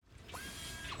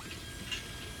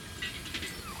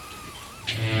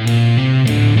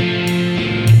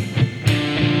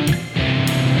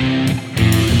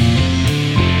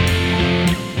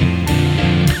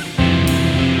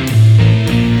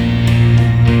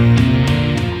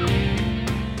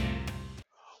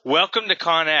Welcome to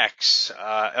ConX,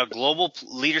 a global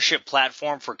leadership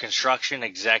platform for construction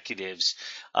executives.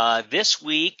 This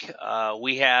week,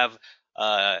 we have,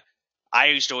 I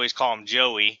used to always call him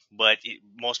Joey, but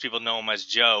most people know him as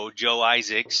Joe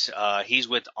Isaacs. He's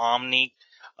with Omni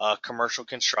Commercial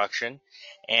Construction.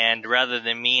 And rather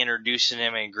than me introducing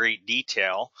him in great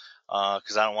detail,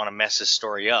 because I don't want to mess his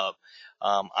story up,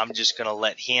 I'm just going to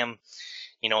let him,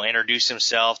 introduce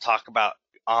himself, talk about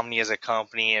Omni as a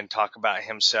company, and talk about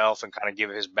himself and kind of give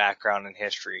his background and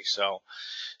history. So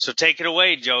take it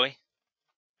away, Joey.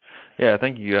 Yeah,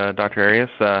 thank you, Dr. Arias.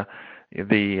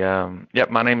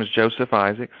 My name is Joseph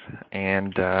Isaacs,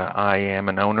 and I am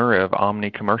an owner of Omni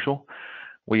Commercial.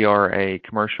 We are a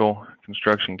commercial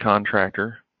construction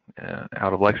contractor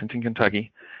out of Lexington,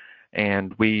 Kentucky,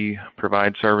 and we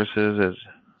provide services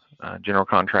as general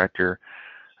contractor,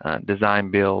 design,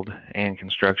 build, and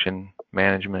construction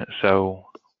management. So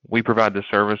we provide the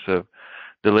service of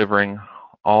delivering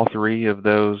all three of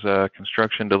those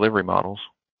construction delivery models.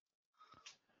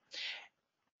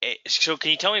 So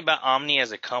can you tell me about Omni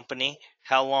as a company?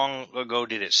 How long ago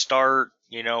did it start?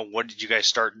 What did you guys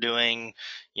start doing?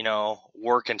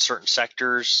 Work in certain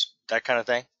sectors, that kind of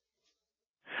thing?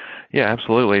 Yeah,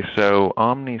 absolutely. So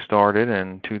Omni started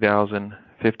in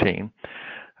 2015.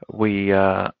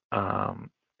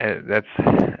 That's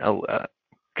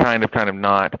kind of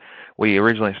not. We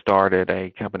originally started a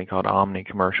company called Omni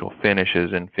Commercial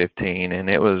Finishes in 15, and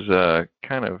it was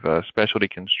kind of a specialty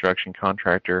construction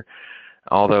contractor,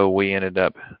 although we ended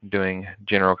up doing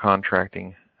general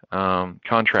contracting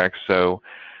contracts. So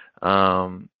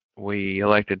we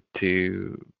elected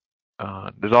to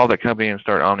dissolve that company and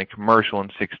start Omni Commercial in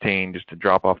 16, just to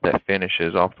drop off that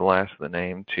finishes off the last of the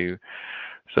name,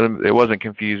 so it wasn't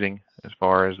confusing as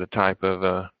far as the type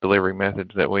of delivery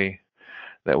methods that we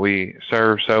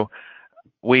serve. So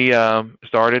we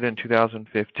started in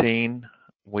 2015.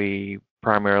 We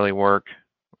primarily work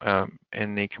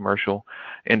in the commercial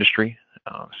industry,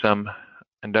 some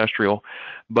industrial,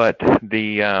 but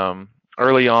the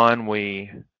early on we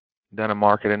done a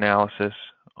market analysis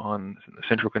on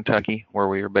Central Kentucky, where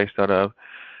we were based out of,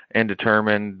 and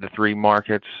determined the three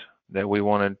markets that we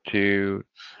wanted to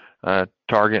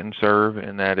target and serve,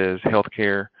 and that is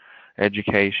healthcare,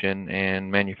 education,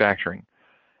 and manufacturing.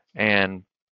 And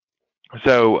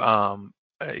so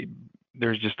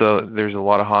there's a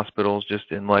lot of hospitals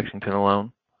just in Lexington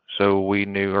alone. So we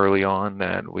knew early on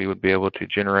that we would be able to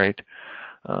generate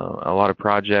a lot of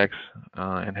projects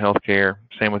in healthcare,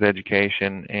 same with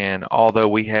education. And although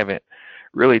we haven't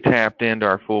really tapped into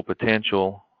our full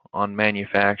potential on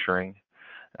manufacturing,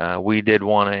 we did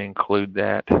want to include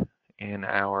that in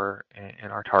our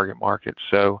target market.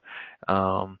 So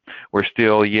we're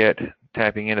still yet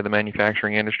tapping into the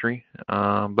manufacturing industry,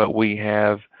 but we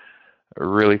have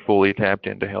really fully tapped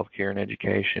into healthcare and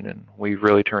education, and we've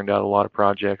really turned out a lot of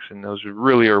projects, and those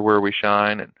really are where we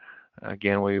shine. And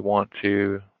again, we want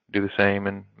to do the same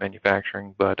in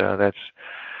manufacturing, but that's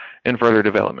in further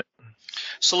development.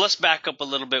 So let's back up a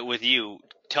little bit with you.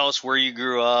 Tell us where you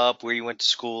grew up, where you went to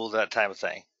school, that type of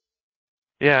thing.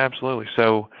 Yeah, absolutely.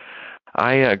 So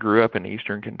I grew up in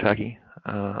eastern Kentucky,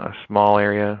 a small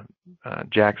area,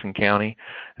 Jackson County,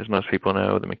 as most people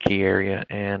know, the McKee area,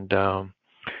 and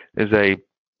is a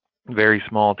very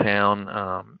small town.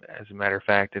 As a matter of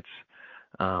fact, it's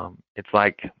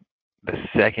like the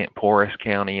second poorest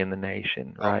county in the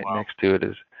nation. Right. Wow. Next to it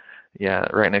is,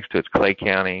 right next to it's Clay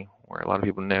County, where a lot of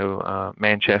people know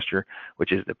Manchester,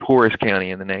 which is the poorest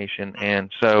county in the nation.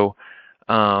 And so,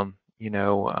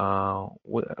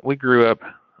 we grew up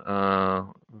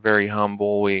very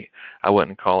humble. I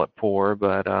wouldn't call it poor,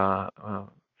 but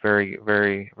very,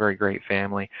 very, very great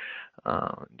family.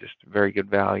 Just very good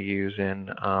values,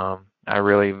 and I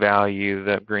really value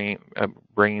the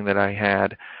upbringing that I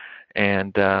had.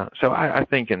 And so I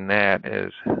think in that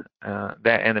is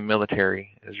that, and the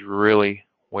military is really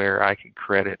where I can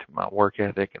credit my work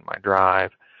ethic and my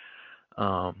drive,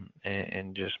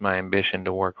 and just my ambition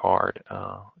to work hard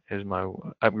is my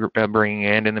upbringing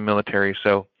and in the military.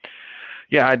 So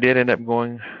yeah, I did end up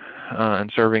going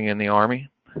and serving in the Army,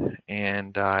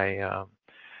 and I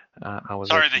was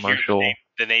Sorry a commercial.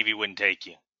 the Navy wouldn't take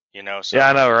you. So.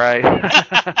 Yeah, I know, right?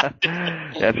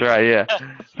 That's right. Yeah.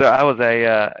 So I was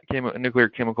a nuclear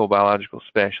chemical biological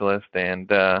specialist,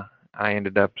 and I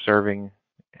ended up serving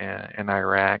in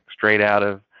Iraq straight out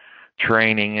of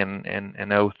training in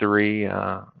 03.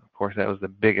 Of course, that was the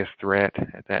biggest threat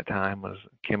at that time, was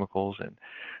chemicals, and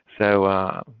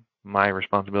so my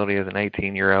responsibility as an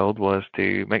 18-year-old was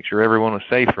to make sure everyone was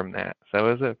safe from that. So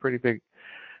it was a pretty big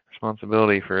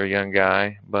responsibility for a young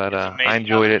guy, but I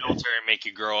enjoyed it. Military make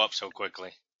you grow up so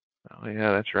quickly. Oh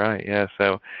yeah, that's right. Yeah,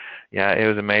 so yeah, it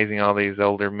was amazing. All these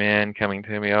older men coming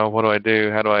to me. Oh, what do I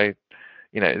do? How do I?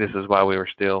 This is why we were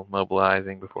still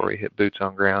mobilizing before we hit boots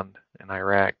on ground in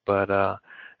Iraq. But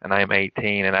and I am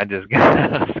 18, and I just got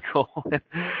out of school and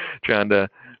trying to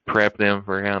prep them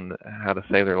for how to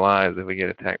save their lives if we get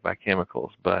attacked by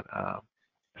chemicals. But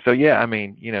so yeah, I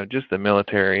mean, just the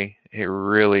military, it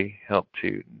really helped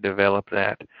to develop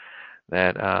that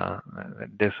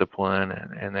discipline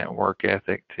and that work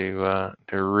ethic to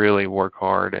really work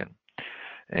hard,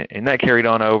 and that carried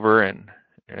on over. And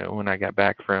when I got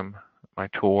back from my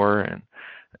tour, and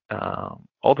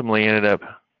ultimately ended up,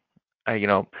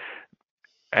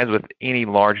 as with any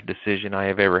large decision I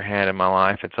have ever had in my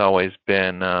life, it's always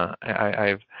been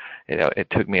it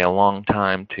took me a long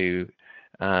time to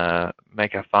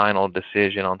make a final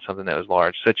decision on something that was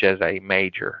large, such as a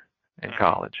major in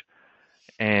college.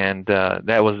 And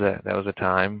that was a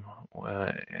time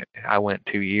I went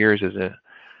 2 years as a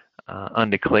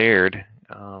undeclared,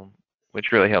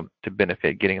 which really helped to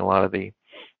benefit getting a lot of the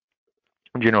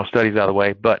general studies out of the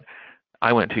way. But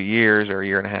I went 2 years or a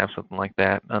year and a half, something like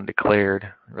that, undeclared,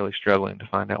 really struggling to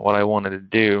find out what I wanted to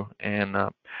do. And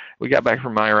we got back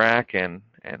from Iraq, and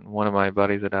one of my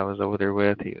buddies that I was over there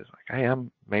with, he was like, "Hey,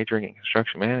 I'm majoring in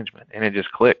construction management," and it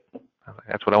just clicked. I was like,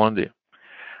 "That's what I want to do.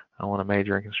 I want to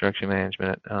major in construction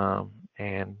management."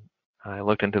 And I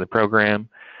looked into the program,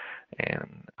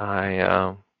 and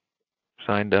I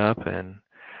signed up. And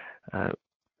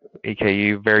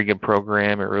EKU, very good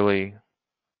program.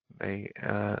 They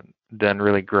done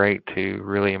really great to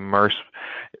really immerse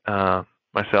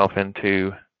myself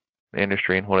into the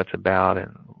industry and what it's about.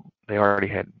 And they already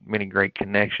had many great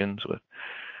connections with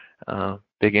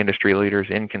big industry leaders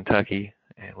in Kentucky,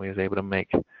 and we was able to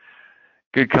make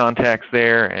good contacts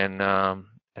there. And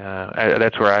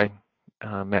that's where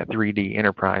I met 3D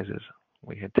Enterprises.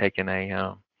 We had taken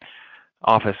a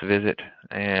office visit,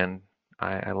 and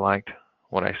I liked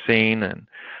what I seen, and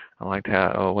I liked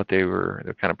what they were,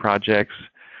 the kind of projects,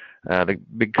 the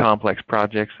big complex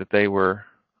projects that they were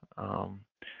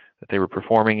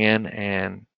performing in.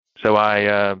 And so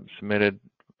I submitted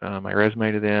my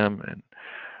resume to them, and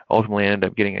ultimately ended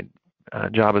up getting a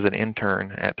job as an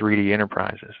intern at 3D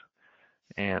Enterprises.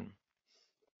 And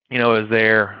I was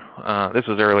there. This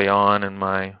was early on in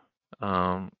my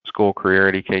school career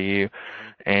at EKU,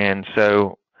 and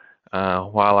so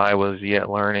while I was yet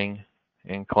learning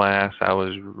in class, I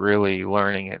was really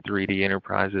learning at 3D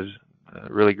Enterprises. A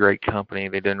really great company.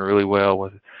 They done really well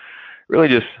with really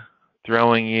just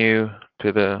throwing you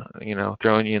in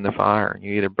the fire.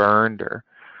 You either burned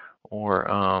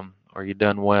or you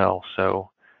done well.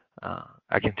 So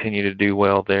I continued to do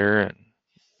well there, and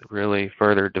really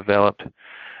further developed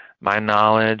my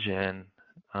knowledge and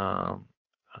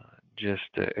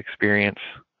just experience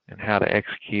and how to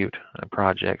execute a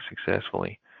project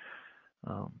successfully.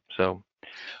 So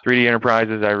 3D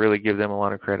Enterprises, I really give them a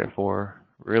lot of credit for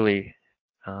really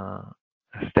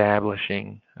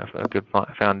establishing a good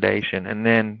foundation, and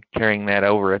then carrying that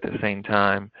over at the same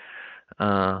time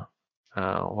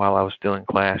while I was still in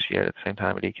class yet at the same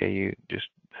time at EKU. Just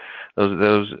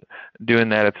those doing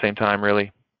that at the same time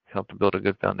really helped to build a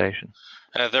good foundation.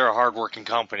 They're a hardworking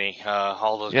company.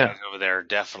 All those guys over there,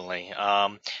 definitely.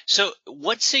 So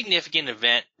what significant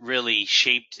event really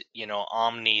shaped,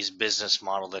 Omni's business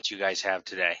model that you guys have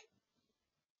today?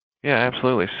 Yeah,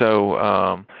 absolutely.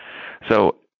 So,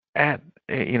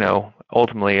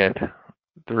 ultimately at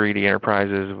 3D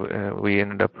Enterprises, we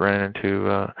ended up running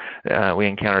into, we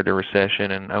encountered a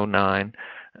recession in 2009.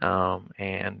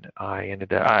 And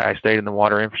I stayed in the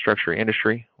water infrastructure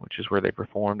industry, which is where they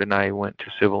performed, and I went to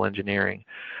civil engineering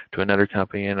to another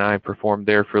company, and I performed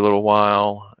there for a little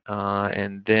while,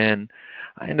 and then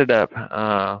I ended up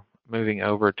moving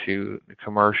over to the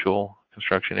commercial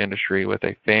construction industry with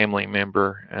a family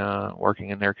member working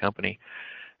in their company.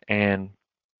 And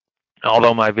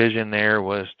although my vision there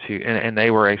was and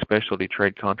they were a specialty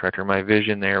trade contractor, my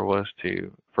vision there was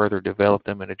to further develop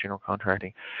them into general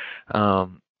contracting.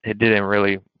 It didn't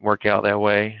really work out that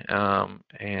way,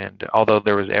 and although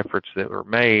there was efforts that were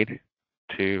made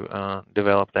to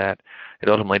develop that, it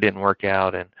ultimately didn't work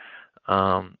out. And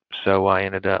so I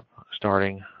ended up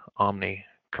starting Omni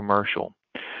Commercial.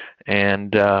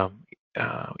 And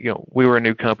we were a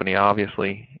new company,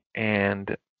 obviously,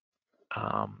 and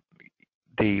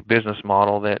the business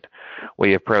model that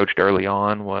we approached early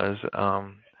on was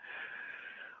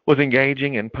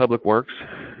engaging in public works.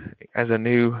 As a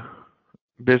new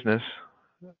business,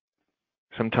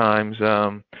 sometimes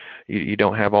you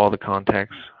don't have all the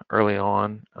contacts early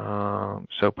on,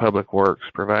 so public works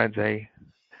provides a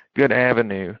good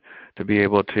avenue to be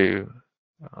able to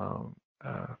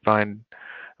find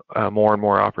more and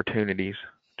more opportunities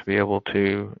to be able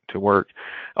to work.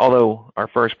 Although our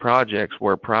first projects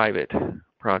were private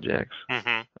projects,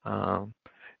 Mm-hmm.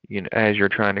 as you're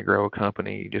trying to grow a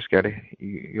company, you just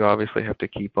you obviously have to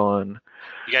keep on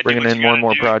You got to do bringing what in you more got and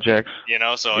more to do, projects. so it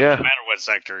doesn't Yeah, matter what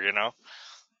sector,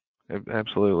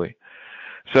 absolutely.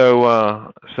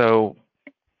 So,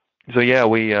 yeah,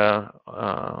 we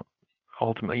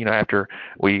ultimately, after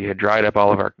we had dried up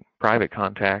all of our private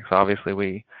contacts, obviously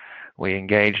we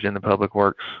engaged in the public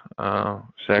works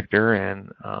sector,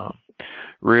 and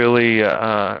really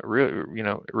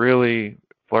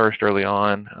flourished early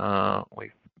on.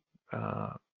 We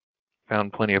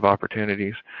found plenty of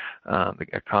opportunities. The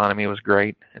economy was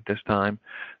great at this time.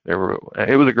 It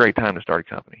was a great time to start a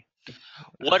company.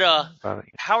 What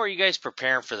how are you guys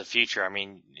preparing for the future? I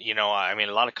mean,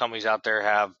 a lot of companies out there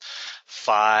have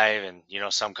 5, and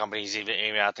some companies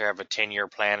even out there have a 10-year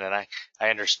plan. And I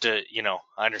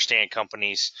understand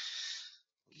companies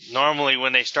normally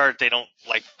when they start they don't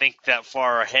like think that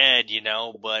far ahead,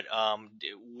 But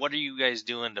what are you guys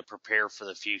doing to prepare for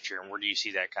the future, and where do you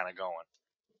see that kind of going?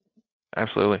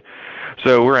 Absolutely.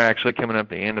 So we're actually coming up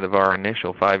the end of our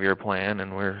initial 5-year plan,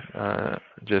 and we're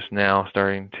just now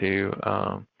starting to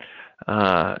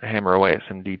hammer away at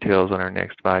some details on our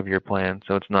next 5-year plan.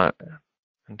 So it's not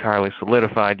entirely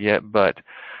solidified yet, but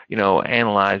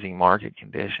analyzing market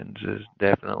conditions is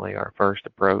definitely our first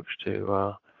approach to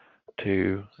a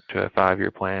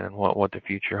 5-year plan and what the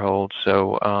future holds.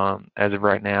 So as of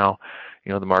right now,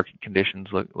 the market conditions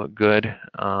look good.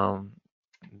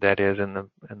 That is in the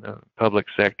public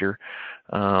sector.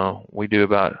 We do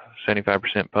about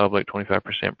 75% public,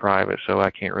 25% private, so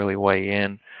I can't really weigh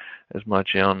in as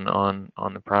much on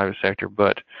the private sector,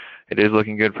 but it is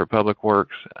looking good for public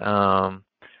works. Our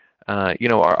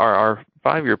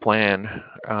 5-year plan,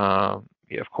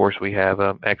 of course, we have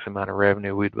X amount of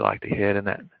revenue we'd like to hit in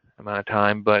that amount of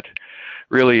time, but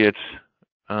really it's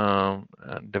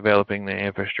developing the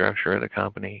infrastructure of the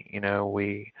company.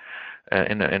 We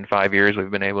in 5 years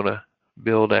we've been able to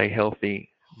build a healthy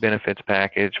benefits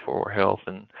package for health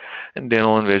and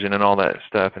dental and vision and all that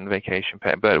stuff, and vacation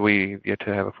but we get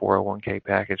to have a 401k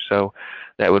package. So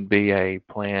that would be a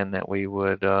plan that we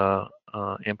would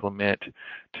implement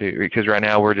because right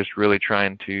now we're just really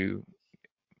trying to.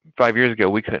 5 years ago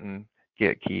we couldn't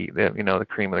get the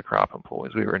cream of the crop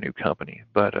employees. We were a new company,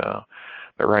 but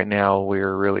right now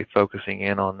we're really focusing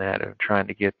in on that and trying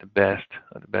to get the best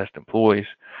of the best employees.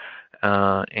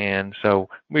 And so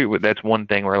that's one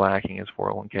thing we're lacking is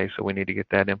 401k, so we need to get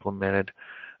that implemented.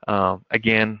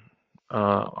 Again,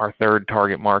 our third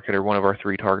target market, or one of our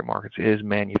 3 target markets, is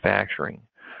manufacturing,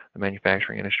 the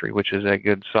manufacturing industry, which is a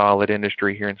good solid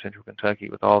industry here in Central Kentucky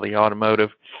with all the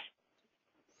automotive,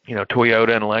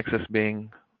 Toyota and Lexus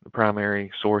being the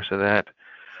primary source of that.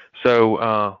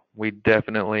 So we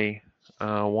definitely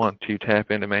want to tap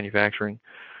into manufacturing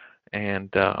and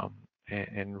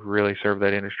really serve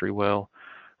that industry well,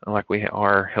 like we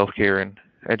are healthcare and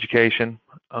education.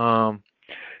 And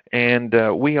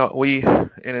we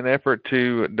in an effort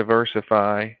to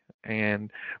diversify,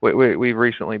 and we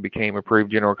recently became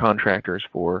approved general contractors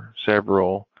for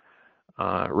several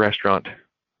restaurant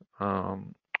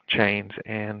chains,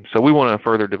 and so we want to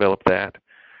further develop that,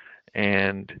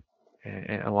 and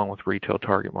along with retail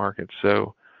target markets.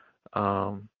 So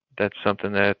that's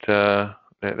something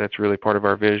that's really part of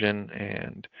our vision,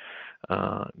 and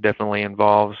definitely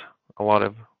involves a lot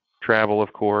of travel,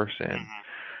 of course,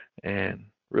 and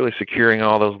really securing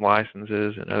all those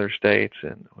licenses in other states,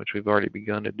 and which we've already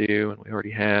begun to do, and we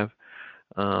already have.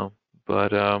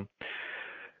 But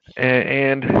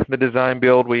the design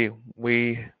build, we've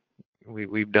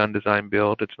done design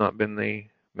build. It's not been the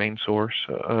main source.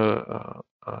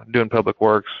 Doing public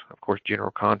works, of course,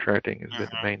 general contracting has been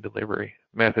the main delivery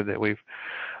method that we've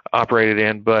operated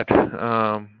in. But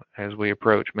as we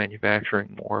approach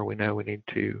manufacturing more, we know we need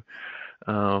to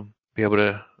be able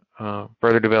to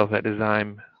further develop that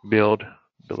design build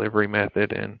delivery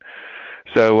method. And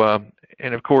so,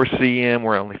 and of course, CM,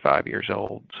 we're only 5 years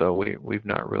old, so we've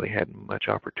not really had much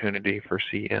opportunity for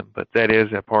CM, but that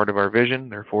is a part of our vision.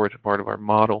 Therefore, it's a part of our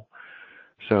model.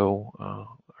 So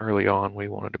early on, we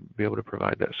wanted to be able to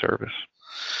provide that service.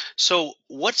 So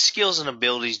what skills and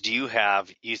abilities do you have,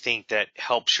 you think, that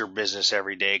helps your business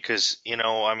every day? Because,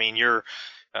 you're,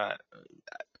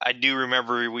 I do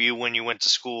remember you when you went to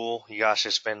school. Gosh,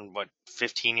 it's been,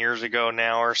 15 years ago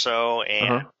now or so.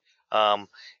 And,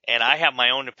 and I have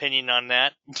my own opinion on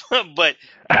that, but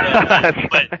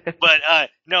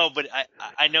no, but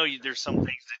I know there's some things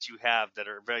that you have that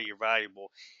are very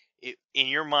valuable. In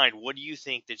your mind, what do you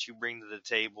think that you bring to the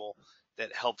table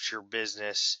that helps your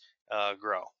business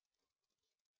grow?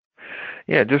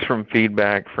 Yeah, just from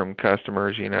feedback from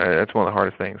customers, that's one of the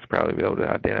hardest things to probably be able to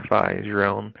identify is your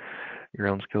own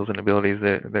skills and abilities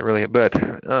that really. But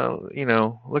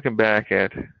looking back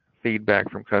at feedback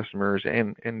from customers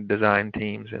and design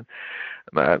teams and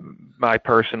my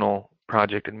personal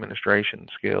project administration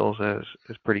skills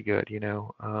is pretty good.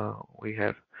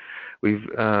 We've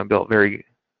built very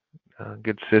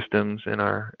good systems in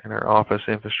our office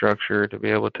infrastructure to be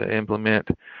able to implement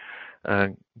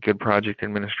good project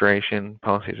administration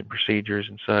policies and procedures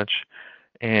and such.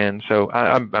 And so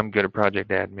I'm good at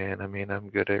project admin. I mean, I'm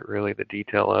good at really the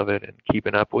detail of it and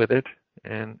keeping up with it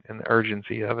and the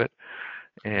urgency of it.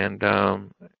 And I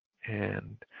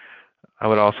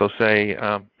would also say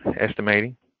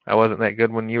estimating. I wasn't that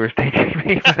good when you were teaching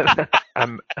me, but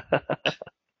I'm.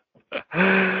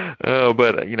 Oh,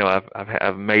 but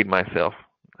I've made myself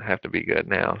have to be good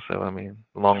now. So I mean,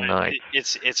 long nights.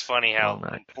 It's funny how Long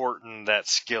nights. important that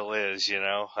skill is.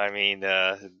 I mean,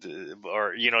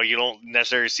 or you don't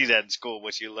necessarily see that in school,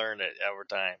 but you learn it over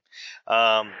time.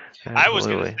 I was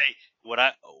gonna Absolutely. say what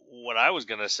I was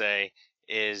gonna say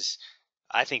is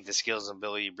I think the skills and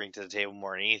ability you bring to the table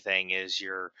more than anything is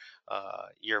you're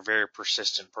a very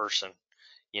persistent person.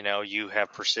 You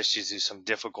have persisted through some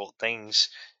difficult things,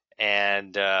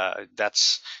 and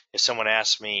that's if someone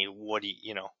asks me what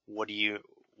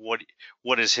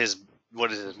what is his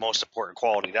most important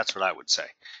quality, that's what I would say.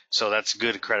 So that's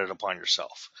good credit upon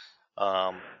yourself.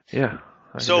 Um, Yeah,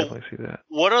 I can so definitely see that.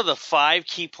 what are the 5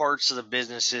 key parts of the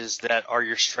businesses that are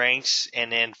your strengths,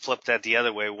 and then flip that the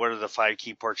other way? What are the 5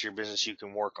 key parts of your business you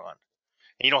can work on?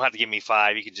 And you don't have to give me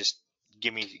 5. You could just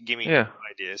give me Yeah.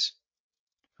 ideas.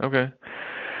 Okay.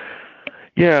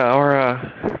 Yeah,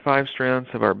 our 5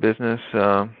 strengths of our business.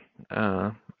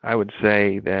 I would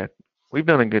say that we've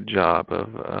done a good job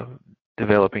of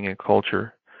developing a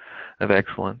culture of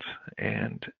excellence,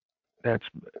 and that's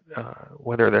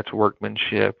whether that's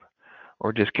workmanship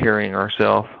or just carrying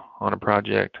ourselves on a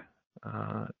project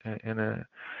in a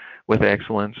with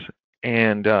excellence.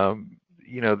 And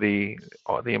the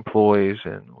employees,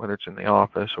 and whether it's in the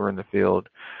office or in the field,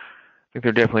 I think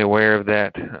they're definitely aware of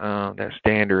that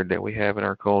standard that we have in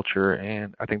our culture,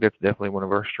 and I think that's definitely one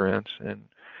of our strengths, and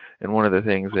one of the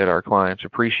things that our clients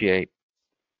appreciate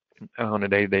on a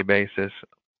day-to-day basis.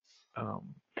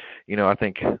 Um, I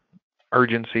think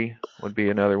urgency would be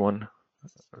another one.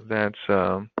 That's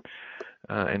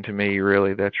and to me,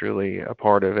 really, that's really a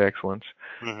part of excellence.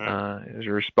 Hmm. Is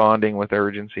responding with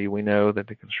urgency. We know that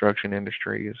the construction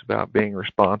industry is about being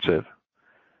responsive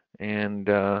and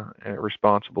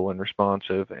responsible and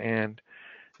responsive, and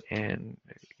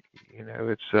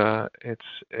it's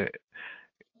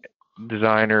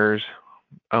designers,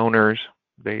 owners.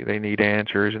 They need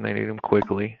answers and they need them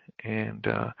quickly, and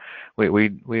we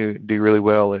do really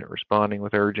well at responding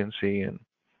with urgency, and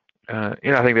I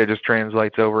think that just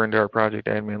translates over into our project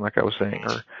admin, like I was saying,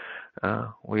 or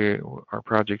our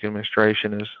project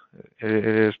administration it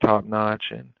is top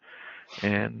notch,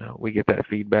 and we get that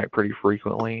feedback pretty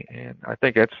frequently, and I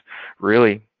think that's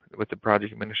really with the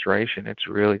project administration, it's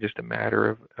really just a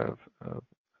matter of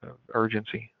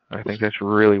urgency. I think that's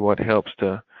really what helps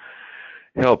to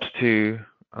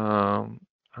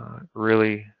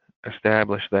really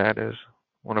establish that as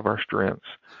one of our strengths.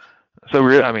 So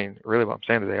really, I mean, really, what I'm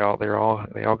saying is they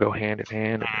all go hand in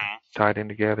hand and they're tied in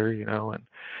together,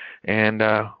 and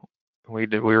we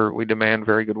demand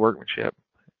very good workmanship.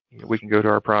 We can go to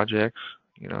our projects,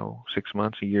 6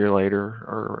 months, a year later,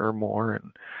 or more,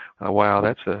 and wow,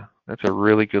 that's a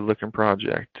really good looking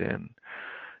project, and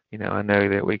I know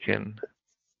that we can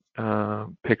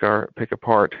pick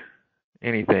apart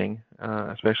anything,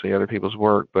 especially other people's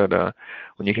work. But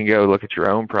when you can go look at your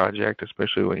own project,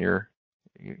 especially when you're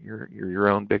your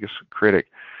own biggest critic,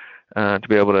 to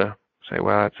be able to say,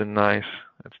 "Wow, that's a nice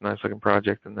looking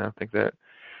project," and I think that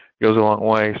goes a long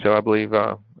way. So I believe,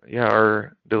 yeah,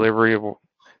 our delivery of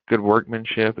good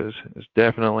workmanship is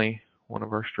definitely one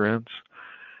of our strengths,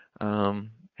 and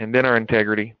then our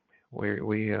integrity. We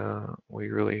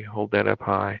really hold that up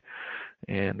high,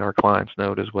 and our clients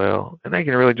know it as well, and they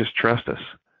can really just trust us.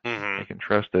 Hmm. They can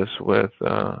trust us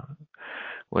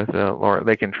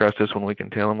they can trust us when we can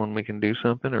tell them when we can do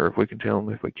something, or if we can tell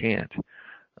them if we can't.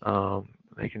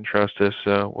 They can trust us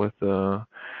with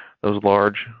those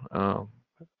large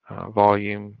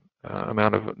volume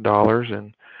amount of dollars,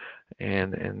 and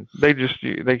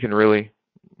they can really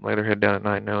lay their head down at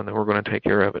night knowing that we're going to take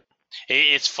care of it.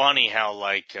 It's funny how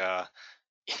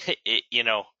it, you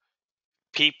know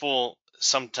people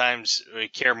sometimes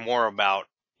care more about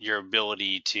your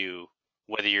ability to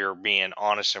whether you're being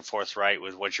honest and forthright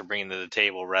with what you're bringing to the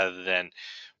table rather than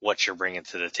what you're bringing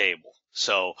to the table.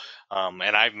 So,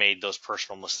 and I've made those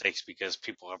personal mistakes because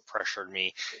people have pressured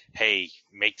me, hey,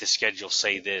 make the schedule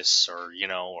say this, or,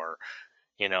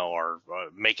 or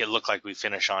make it look like we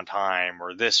finish on time,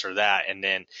 or this or that. And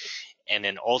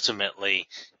then ultimately,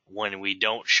 when we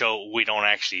don't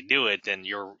actually do it, then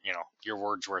your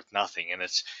word's worth nothing. And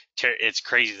it's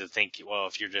crazy to think, well,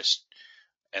 if you're just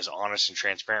as honest and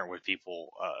transparent with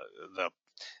people,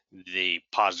 the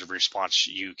positive response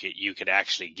you could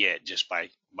actually get just by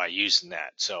using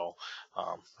that. So,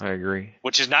 I agree.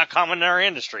 which is not common in our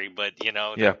industry, but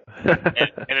Yeah.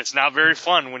 and it's not very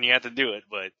fun when you have to do it.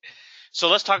 But so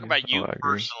let's talk about you I agree.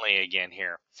 personally again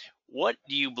here. What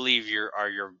do you believe are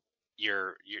your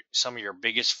some of your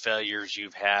biggest failures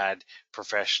you've had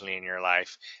professionally in your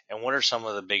life, and what are some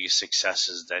of the biggest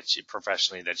successes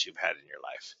professionally that you've had in your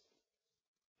life?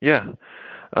 Yeah.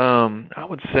 I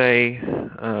would say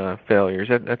failures.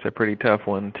 That's a pretty tough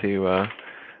one to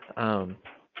um,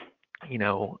 you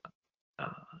know, uh,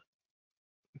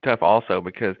 tough also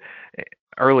because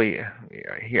early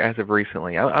here as of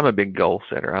recently, I'm a big goal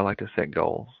setter. I like to set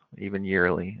goals even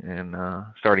yearly and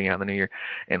starting out in the new year.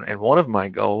 And one of my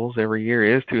goals every year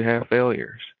is to have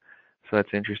failures. So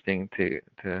that's interesting to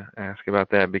ask about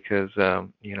that because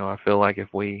I feel like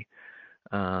if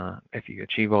you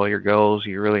achieve all your goals,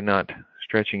 you're really not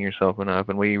stretching yourself enough,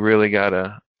 and we really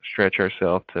gotta stretch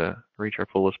ourselves to reach our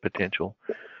fullest potential.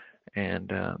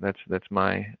 And that's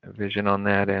my vision on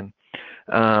that. And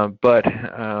but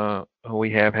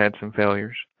we have had some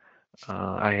failures.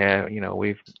 I have,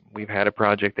 we've had a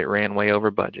project that ran way over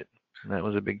budget. And that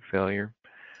was a big failure.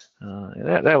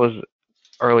 That was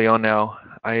early on. Now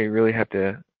I really have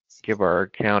to give our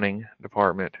accounting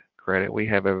department credit. We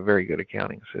have a very good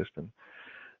accounting system,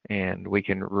 and we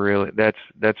can really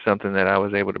that's something that I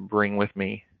was able to bring with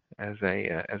me as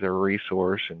a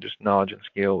resource and just knowledge and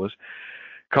skill was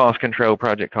cost control,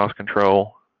 project cost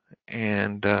control,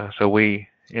 and so we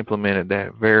implemented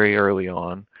that very early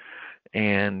on.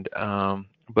 And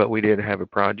but we did have a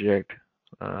project.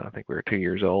 I think we were 2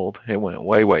 years old. It went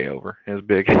way over. It was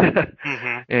big,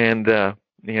 Mm-hmm. and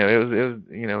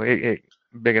it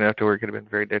big enough to where it could have been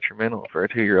very detrimental for a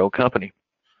 2-year-old company.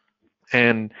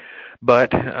 And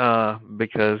but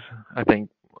because I think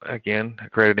again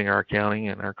accrediting our accounting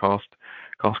and our cost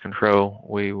control,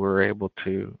 we were able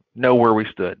to know where we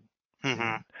stood.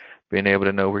 Mm-hmm. Being able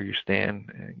to know where you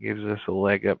stand gives us a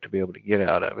leg up to be able to get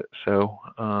out of it. So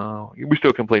we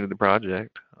still completed the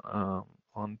project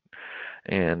on,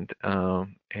 and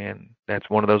that's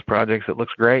one of those projects that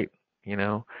looks great,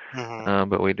 Mm-hmm.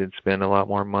 but we did spend a lot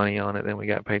more money on it than we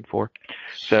got paid for.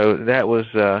 So that was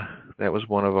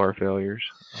one of our failures.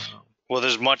 Well,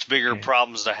 there's much bigger Yeah.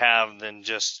 problems to have than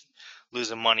just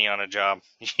losing money on a job.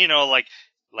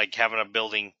 Like having a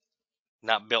building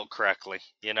not built correctly,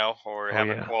 or Oh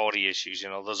having yeah. quality issues.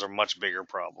 Those are much bigger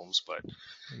problems. But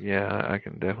Yeah, I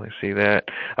can definitely see that.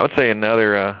 I would say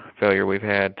another failure we've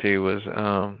had too was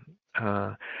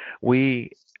we,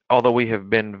 although we have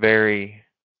been very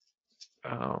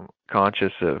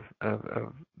conscious of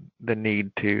the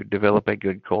need to develop a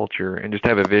good culture and just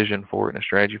have a vision for it and a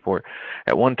strategy for it.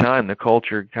 At one time, the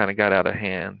culture kind of got out of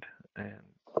hand, and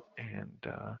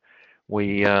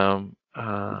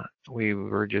we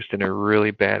were just in a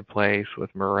really bad place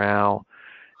with morale,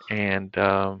 and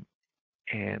the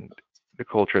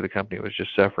culture of the company was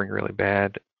just suffering really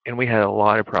bad, and we had a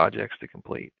lot of projects to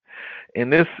complete.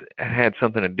 And this had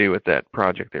something to do with that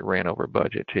project that ran over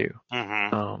budget too.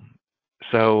 mm-hmm.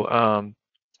 So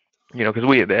because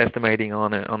the estimating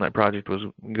on that project was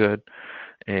good.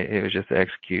 It was just the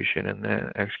execution, and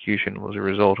the execution was a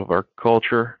result of our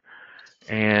culture.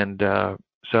 And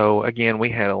so again, we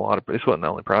had a lot of. This wasn't the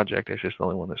only project; it's just the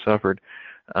only one that suffered,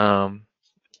 and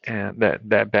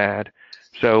that bad.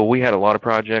 So we had a lot of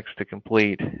projects to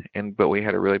complete, but we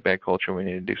had a really bad culture. We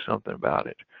needed to do something about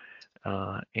it.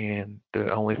 And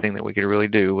the only thing that we could really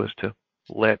do was to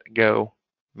let go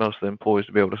most of the employees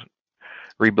to be able to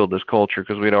rebuild this culture,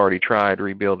 because we'd already tried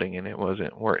rebuilding and it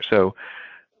wasn't work. So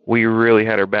we really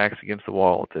had our backs against the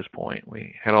wall at this point.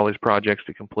 We had all these projects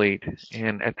to complete,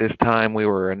 and at this time we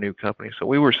were a new company, so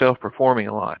we were self-performing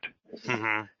a lot,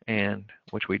 Mm-hmm. and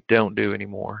which we don't do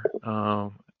anymore.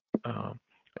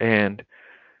 And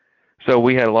so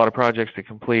we had a lot of projects to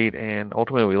complete, and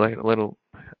ultimately we let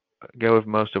go of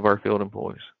most of our field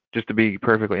employees. Just to be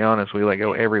perfectly honest, we let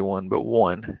go everyone but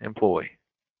one employee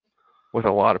with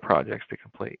a lot of projects to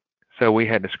complete. So we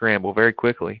had to scramble very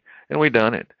quickly, and we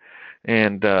done it.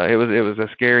 And it was a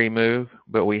scary move,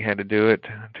 but we had to do it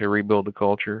to rebuild the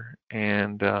culture.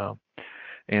 And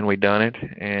and we've done it,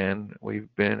 and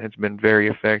it's been very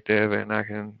effective, and I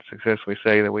can successfully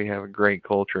say that we have a great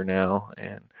culture now,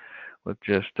 and with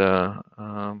just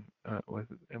with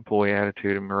employee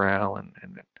attitude and morale, and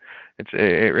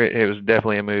it was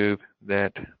definitely a move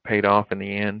that paid off in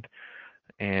the end,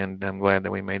 and I'm glad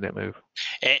that we made that move.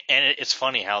 And it's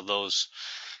funny how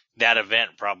that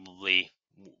event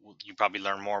you probably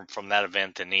learned more from that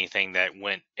event than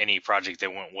any project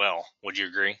that went well. Would you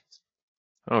agree?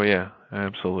 Oh yeah,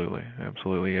 absolutely,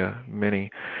 absolutely. Many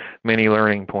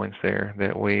learning points there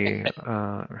that we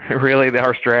really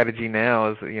our strategy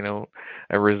now is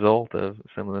a result of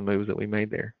some of the moves that we made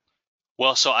there.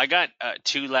 Well, so I got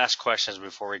two last questions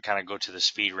before we kind of go to the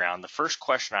speed round. The first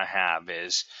question I have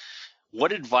is,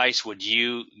 what advice would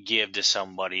you give to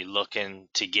somebody looking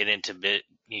to get into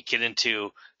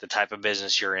the type of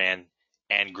business you're in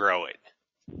and grow it?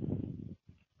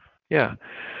 Yeah.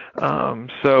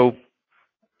 So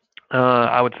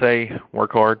I would say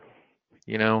work hard.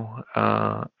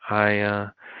 I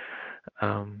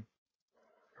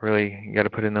really got to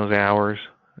put in those hours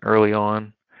early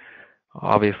on.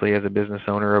 Obviously, as a business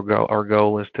owner, our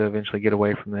goal is to eventually get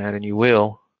away from that, and you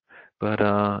will. But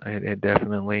it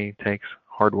definitely takes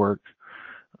hard work,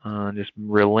 just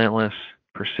relentless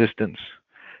persistence,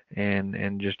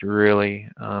 and just really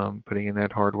putting in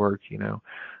that hard work.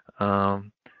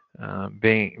 Um,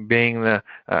 being the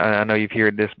I know you've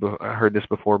heard this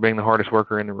before, being the hardest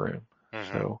worker in the room.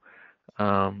 Mm-hmm. So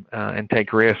and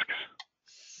take risks.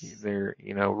 They're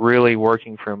really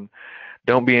working from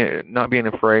not being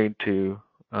afraid to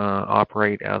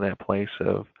operate out of that place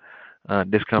of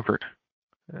discomfort.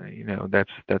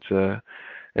 It's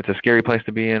a scary place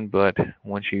to be in, but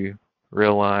once you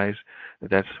realize that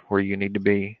that's where you need to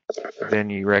be, then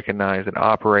you recognize that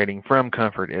operating from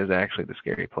comfort is actually the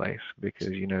scary place, because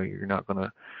you're not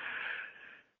going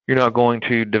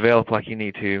to develop like you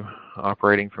need to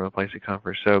operating from a place of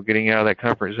comfort. So getting out of that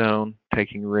comfort zone,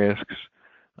 taking risks,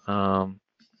 and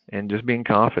just being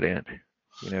confident.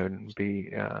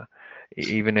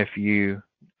 Even if you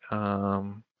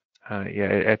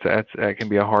that can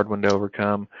be a hard one to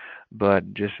overcome,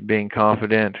 but just being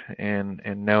confident and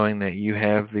knowing that you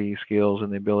have the skills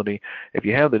and the ability. If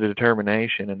you have the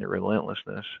determination and the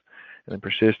relentlessness and the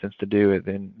persistence to do it,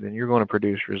 then you're going to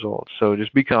produce results. So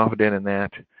just be confident in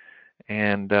that,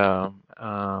 and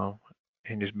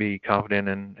just be confident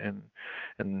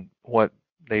in what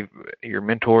your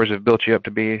mentors have built you up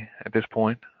to be at this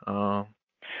point.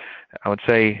 I would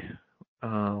say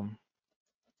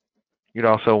you'd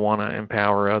also want to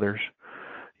empower others.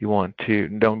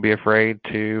 Don't be afraid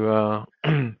to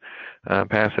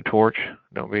pass the torch.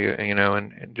 Don't be,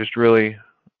 and just really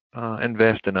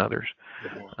invest in others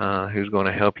who's going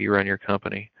to help you run your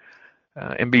company,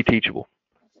 and be teachable.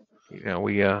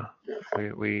 We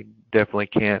definitely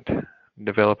can't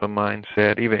develop a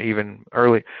mindset even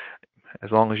early.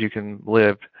 As long as you can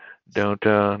live, don't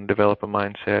develop a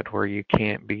mindset where you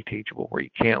can't be teachable, where you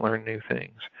can't learn new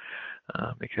things,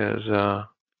 because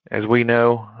as we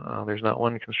know, there's not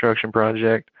one construction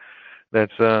project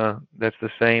that's the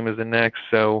same as the next.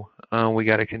 So we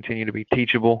got to continue to be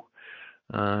teachable,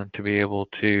 to be able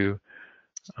to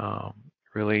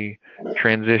really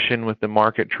transition with the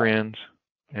market trends,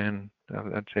 and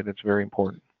I'd say that's very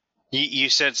important. You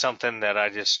said something that I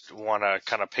just want to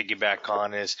kind of piggyback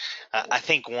on is I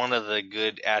think one of the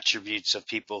good attributes of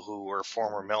people who were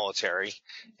former military,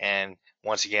 and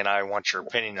once again, I want your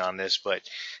opinion on this,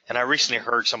 and I recently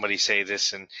heard somebody say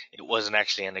this, and it wasn't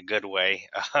actually in a good way,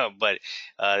 but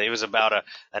it was about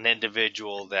an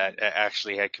individual that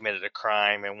actually had committed a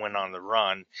crime and went on the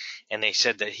run, and they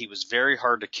said that he was very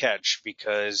hard to catch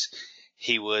because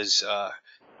he was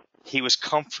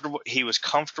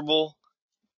comfortable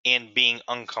in being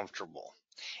uncomfortable.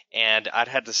 And I'd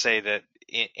have to say that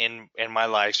in my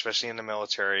life, especially in the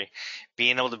military,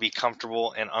 being able to be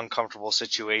comfortable in uncomfortable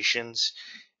situations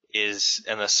is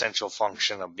an essential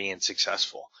function of being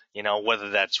successful. Whether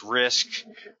that's risk,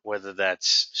 whether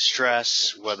that's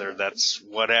stress, whether that's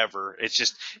whatever.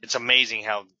 It's amazing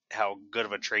how good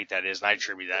of a trait that is, and I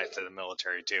attribute that to the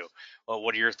military too. Well,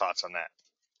 what are your thoughts on that?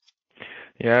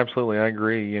 Yeah, absolutely. I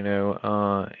agree, and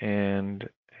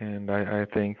I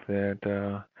think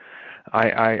that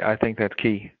I think that's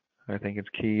key. I think it's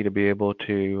key to be able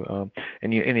to,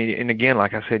 and again,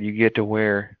 like I said, you get to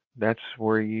where that's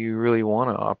where you really want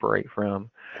to operate from,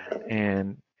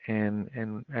 and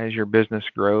as your business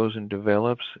grows and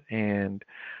develops, and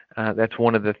that's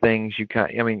one of the things you've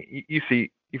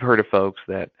heard of folks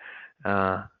that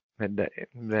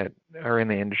that are in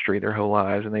the industry their whole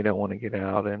lives, and they don't want to get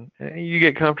out, and you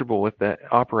get comfortable with that,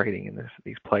 operating in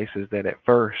these places that at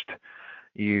first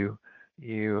you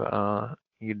you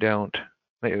don't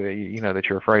that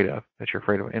you're afraid of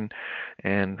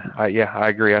and I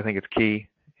agree. I think it's key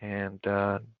and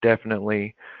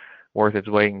definitely worth its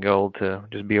weight in gold to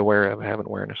just be aware of, have an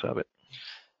awareness of it.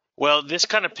 Well, this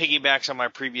kind of piggybacks on my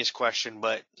previous question,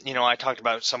 but I talked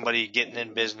about somebody getting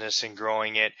in business and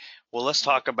growing it. Well, let's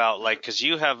talk about because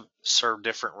you have served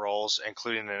different roles,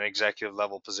 including an executive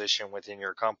level position within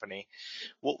your company.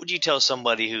 What would you tell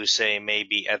somebody who, say,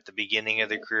 maybe at the beginning of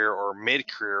their career or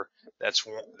mid-career that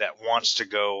wants to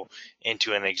go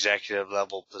into an executive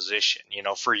level position?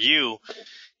 For you,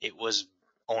 it was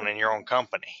owning your own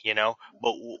company,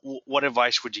 but what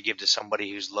advice would you give to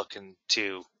somebody who's looking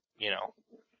to,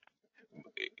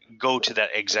 go to that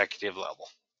executive level?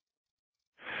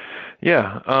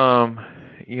 Yeah, I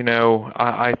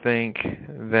think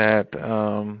that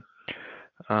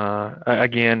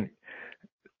again,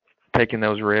 taking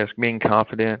those risks, being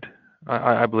confident.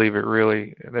 I believe it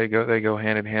really they go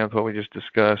hand in hand with what we just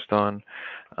discussed on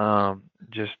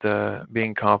just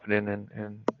being confident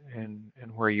in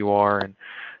where you are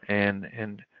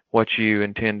and what you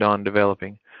intend on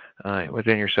developing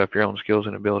within yourself, your own skills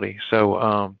and ability.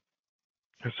 So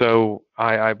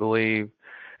I believe,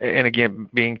 and again,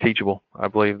 being teachable. I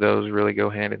believe those really go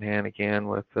hand in hand again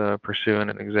with pursuing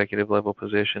an executive level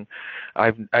position.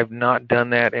 I've not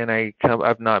done that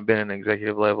I've not been an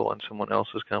executive level in someone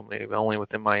else's company, only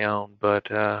within my own.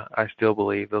 But I still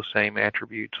believe those same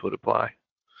attributes would apply.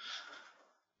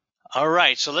 All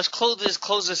right, so let's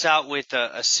close this out with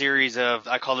a series of,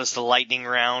 I call this the lightning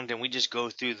round, and we just go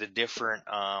through the different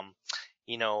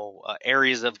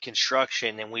areas of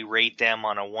construction, and we rate them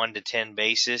on a 1 to 10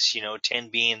 basis, 10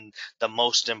 being the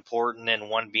most important and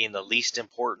 1 being the least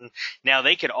important. Now,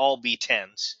 they could all be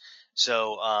 10s.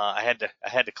 So I had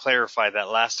to clarify that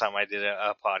last time I did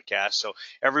a podcast. So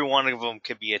every one of them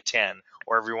could be a 10,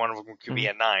 or every one of them could be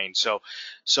a 9. So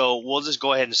we'll just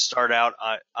go ahead and start out.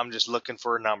 I'm just looking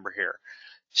for a number here.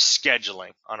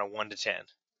 Scheduling on a 1 to 10.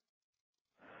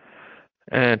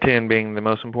 10 being the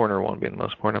most important, or 1 being the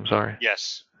most important? I'm sorry.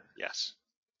 Yes.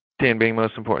 10 being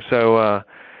most important. So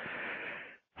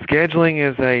scheduling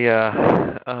is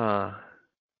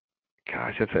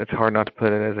gosh, it's hard not to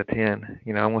put it as a 10.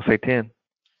 I'm gonna say 10.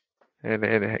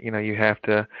 You have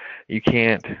to, you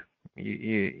can't,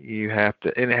 you have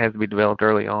to, and it has to be developed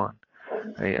early on.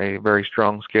 A very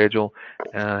strong schedule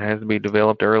has to be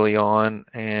developed early on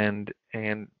and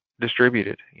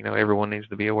distributed. Everyone needs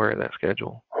to be aware of that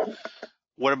schedule.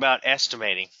 What about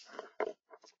estimating?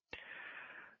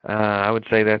 I would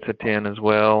say that's a 10 as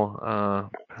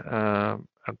well.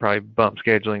 I'd probably bump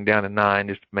scheduling down to 9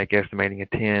 just to make estimating a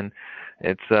 10.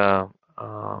 It's the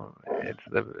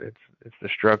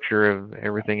structure of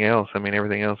everything else. I mean,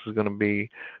 everything else is going to be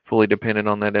fully dependent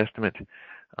on that estimate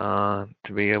to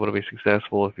be able to be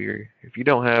successful. If you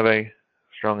don't have a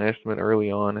strong estimate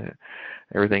early on,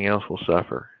 everything else will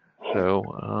suffer.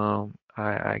 So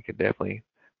I could definitely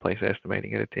place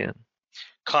estimating at a 10.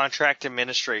 Contract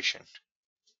administration.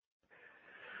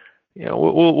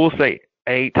 We'll say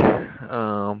 8.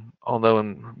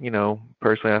 Although,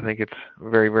 personally, I think it's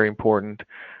very, very important.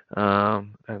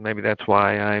 And maybe that's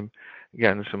why I've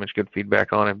gotten so much good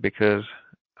feedback on it because,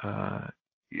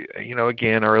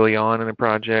 again, early on in a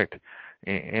project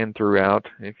and throughout,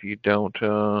 if you don't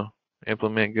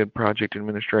implement good project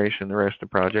administration, the rest of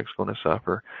the project's going to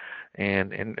suffer.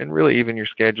 And really even your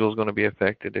schedule is going to be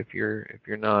affected if you're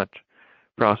not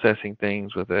processing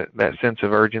things with that sense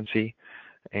of urgency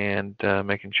and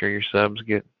making sure your subs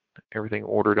get everything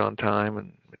ordered on time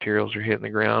and materials are hitting the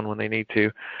ground when they need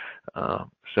to.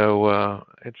 So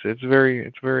it's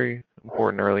very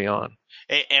important early on.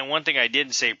 And one thing I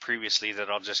didn't say previously that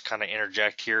I'll just kind of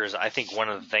interject here is I think one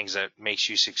of the things that makes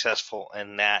you successful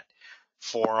in that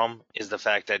forum is the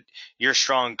fact that you're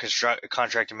strong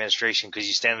contract administration because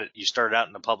you started out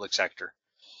in the public sector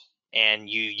and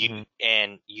you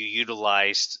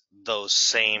utilized those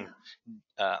same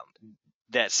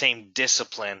that same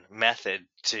discipline method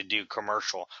to do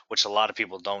commercial, which a lot of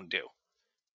people don't do.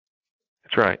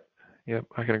 That's right. Yep,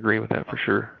 I can agree with that for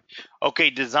sure. Okay,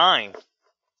 design.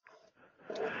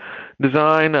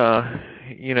 I'll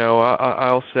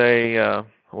say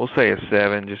we'll say a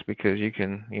 7 just because you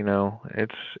can,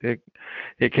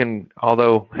 it can,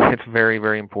 although it's very,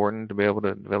 very important to be able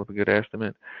to develop a good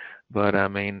estimate, but I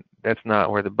mean, that's not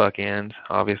where the buck ends.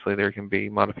 Obviously, there can be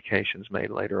modifications made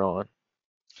later on.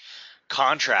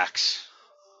 Contracts,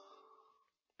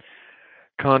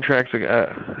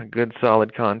 a good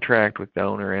solid contract with the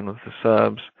owner and with the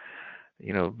subs,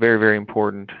 very, very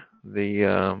important.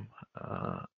 The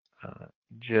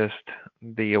just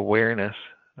the awareness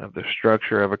the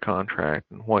structure of a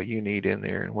contract and what you need in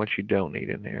there and what you don't need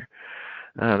in there.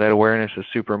 That awareness is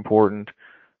super important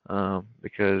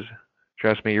because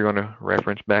trust me, you're going to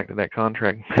reference back to that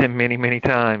contract many, many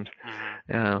times,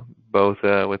 both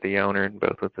with the owner and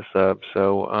both with the sub.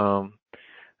 So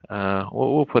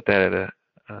we'll put that at a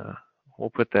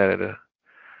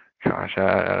gosh,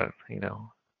 I'm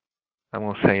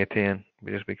going to say a 10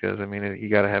 just because, I mean, you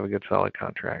got to have a good solid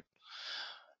contract.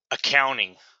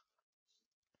 Accounting.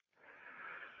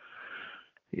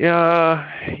 Yeah,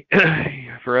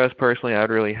 for us personally, I'd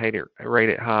really rate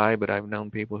it high, but I've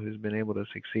known people who's been able to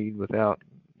succeed without,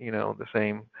 the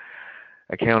same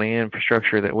accounting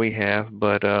infrastructure that we have.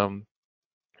 But so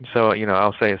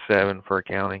I'll say a 7 for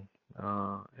accounting.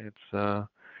 But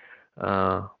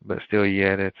still,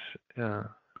 yet it's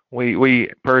we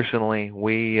personally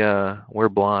we're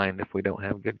blind if we don't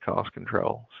have good cost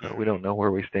control. So we don't know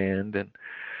where we stand,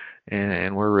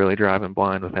 and we're really driving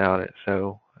blind without it.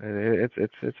 So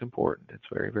it's important. It's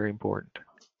very, very important.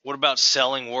 What about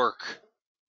selling work?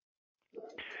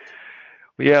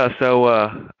 Yeah,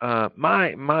 so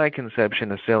my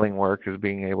conception of selling work is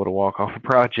being able to walk off a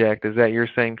project. Is that your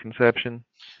same conception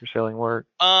for selling work?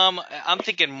 I'm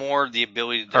thinking more of the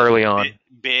ability to early on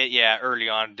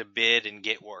to bid and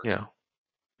get work. Yeah.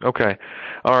 Okay.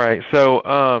 All right.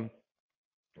 So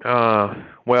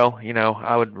well,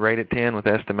 I would rate it 10 with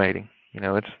estimating.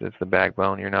 It's the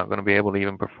backbone. You're not going to be able to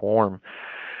even perform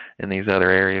in these other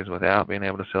areas without being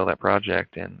able to sell that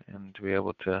project and to be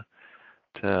able to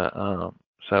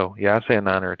so yeah, I'd say a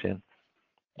 9 or a 10.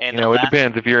 And it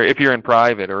depends if you're in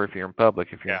private or if you're in public.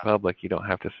 If you're in public, you don't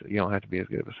have to be as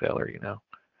good of a seller,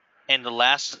 And the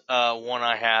last one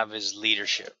I have is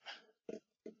leadership.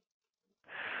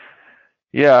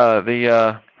 Yeah,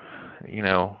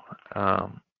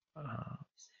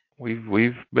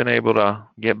 we've been able to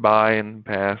get by in the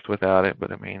past without it,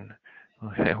 but I mean,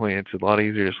 it's a lot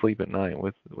easier to sleep at night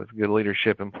with good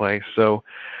leadership in place. So,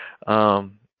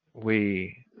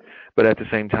 but at the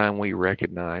same time, we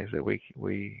recognize that we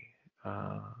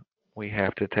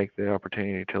have to take the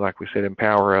opportunity to, like we said,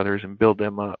 empower others and build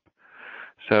them up.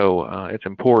 So it's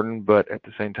important, but at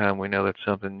the same time, we know that's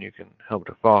something you can help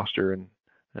to foster and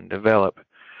develop.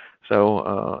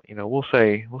 So we'll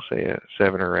say a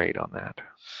 7 or 8 on that.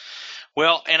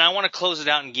 Well, and I want to close it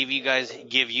out and give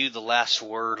you the last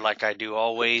word, like I do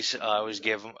always. I always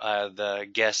give the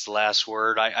guest the last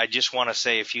word. I just want to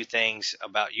say a few things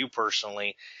about you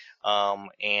personally,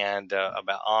 and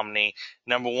about Omni.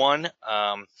 Number one,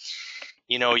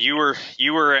 you were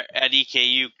at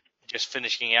EKU just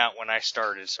finishing out when I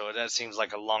started, so that seems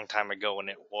like a long time ago, and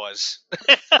it was,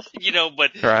 but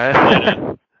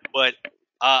right. but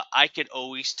I could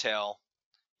always tell.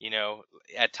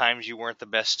 At times you weren't the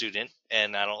best student,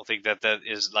 and I don't think that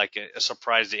is like a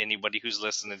surprise to anybody who's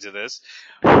listening to this.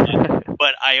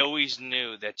 But I always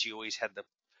knew that you always had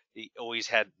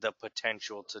the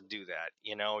potential to do that.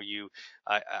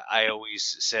 I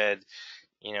always said,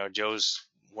 Joe's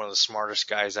one of the smartest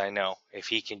guys I know. If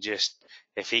he can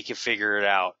figure it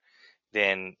out,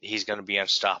 then he's going to be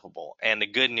unstoppable. And the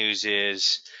good news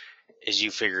is you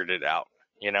figured it out.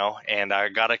 And I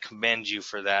got to commend you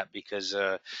for that, because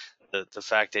the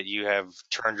fact that you have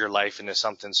turned your life into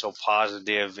something so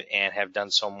positive and have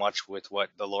done so much with what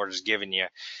the Lord has given you,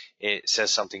 it says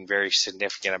something very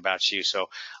significant about you. So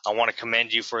I want to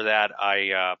commend you for that.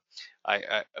 I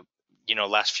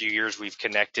last few years we've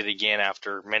connected again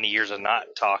after many years of not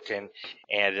talking,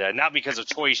 and not because of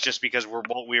choice, just because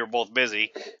we were both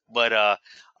busy. But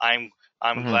I'm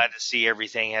glad to see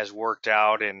everything has worked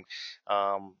out, and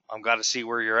I'm glad to see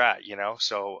where you're at.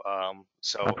 So I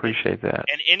appreciate that.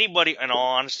 And anybody, in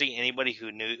all honesty, anybody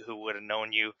who would have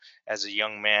known you as a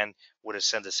young man would have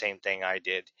said the same thing I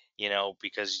did.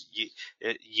 Because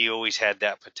you always had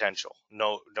that potential,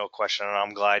 no question, and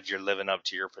I'm glad you're living up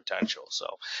to your potential.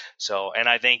 So, and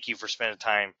I thank you for spending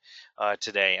time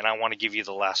today, and I want to give you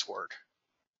the last word.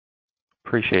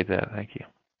 Appreciate that. Thank you.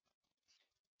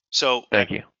 So,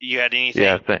 thank you. You had anything?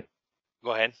 Yeah,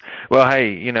 Go ahead. Well,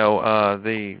 hey, I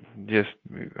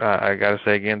got to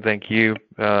say again, thank you.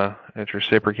 It's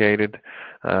reciprocated.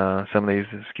 Some of these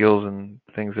skills and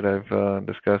things that I've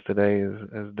discussed today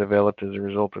is developed as a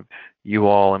result of you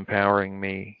all empowering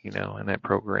me, in that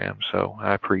program. So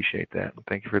I appreciate that.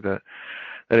 Thank you for that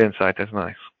insight. That's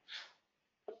nice.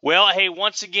 Well, hey,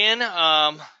 once again,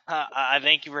 I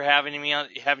thank you for having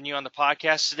you on the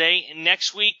podcast today.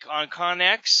 Next week on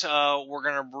Connex, we're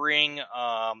going to bring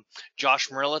Josh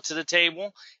Marilla to the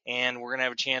table, and we're going to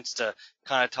have a chance to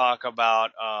kind of talk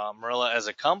about Marilla as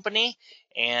a company,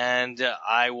 and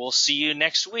I will see you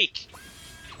next week.